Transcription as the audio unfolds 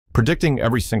Predicting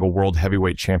every single World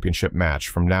Heavyweight Championship match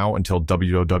from now until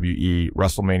WWE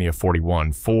WrestleMania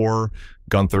 41 for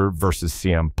Gunther versus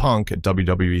CM Punk at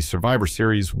WWE Survivor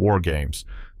Series War Games.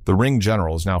 The ring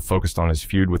general is now focused on his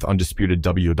feud with undisputed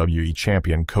WWE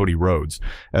champion Cody Rhodes,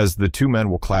 as the two men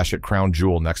will clash at Crown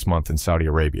Jewel next month in Saudi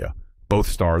Arabia. Both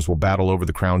stars will battle over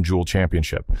the Crown Jewel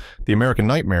Championship. The American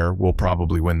Nightmare will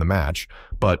probably win the match,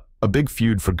 but a big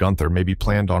feud for Gunther may be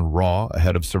planned on Raw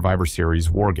ahead of Survivor Series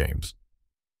War Games.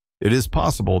 It is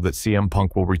possible that CM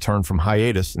Punk will return from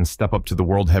hiatus and step up to the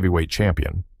World Heavyweight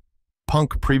Champion.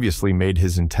 Punk previously made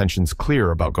his intentions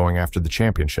clear about going after the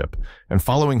championship, and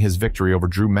following his victory over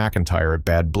Drew McIntyre at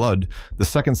Bad Blood, the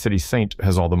Second City Saint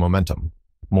has all the momentum.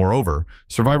 Moreover,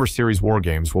 Survivor Series War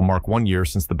Games will mark 1 year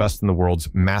since the Best in the World's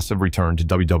massive return to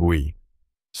WWE.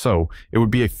 So, it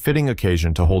would be a fitting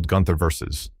occasion to hold Gunther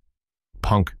versus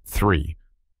Punk 3,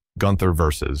 Gunther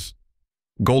versus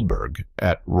Goldberg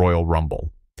at Royal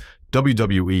Rumble.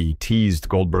 WWE teased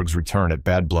Goldberg's return at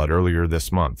Bad Blood earlier this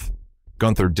month.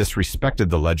 Gunther disrespected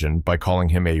the legend by calling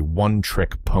him a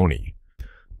one-trick pony.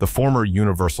 The former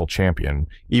Universal Champion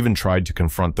even tried to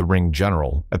confront the ring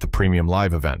general at the Premium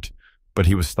Live event, but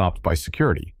he was stopped by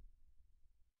security.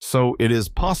 So it is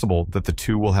possible that the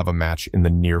two will have a match in the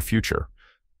near future.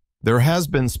 There has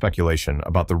been speculation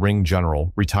about the ring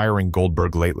general retiring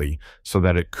Goldberg lately, so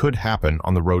that it could happen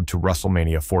on the road to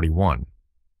WrestleMania 41.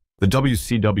 The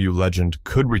WCW legend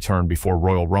could return before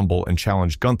Royal Rumble and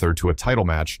challenge Gunther to a title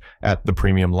match at the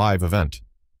Premium Live event.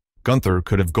 Gunther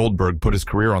could have Goldberg put his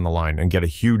career on the line and get a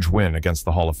huge win against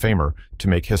the Hall of Famer to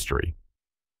make history.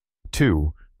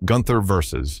 2. Gunther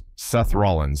versus Seth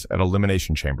Rollins at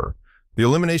Elimination Chamber. The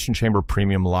Elimination Chamber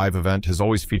Premium Live event has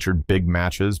always featured big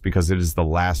matches because it is the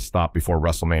last stop before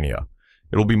WrestleMania.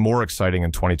 It'll be more exciting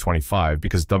in 2025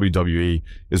 because WWE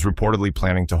is reportedly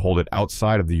planning to hold it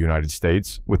outside of the United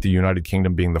States, with the United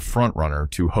Kingdom being the front-runner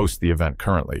to host the event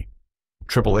currently.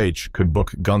 Triple H could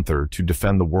book Gunther to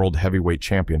defend the World Heavyweight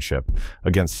Championship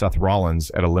against Seth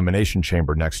Rollins at Elimination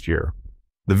Chamber next year.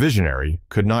 The Visionary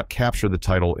could not capture the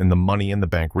title in the Money in the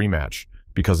Bank rematch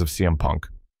because of CM Punk.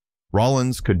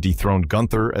 Rollins could dethrone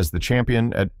Gunther as the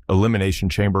champion at Elimination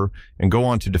Chamber and go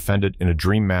on to defend it in a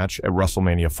dream match at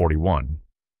WrestleMania 41.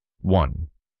 1.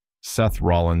 Seth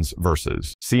Rollins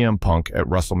versus CM Punk at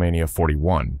WrestleMania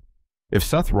 41. If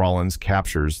Seth Rollins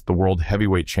captures the World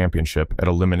Heavyweight Championship at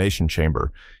Elimination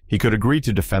Chamber, he could agree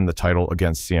to defend the title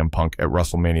against CM Punk at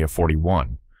WrestleMania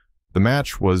 41. The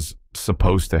match was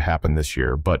supposed to happen this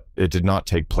year, but it did not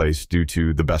take place due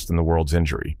to the Best in the World's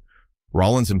injury.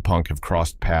 Rollins and Punk have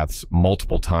crossed paths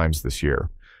multiple times this year.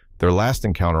 Their last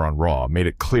encounter on Raw made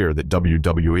it clear that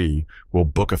WWE will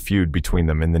book a feud between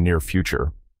them in the near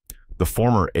future. The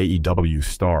former AEW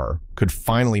star could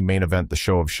finally main event the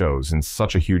show of shows in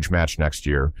such a huge match next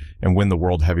year and win the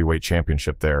World Heavyweight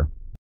Championship there.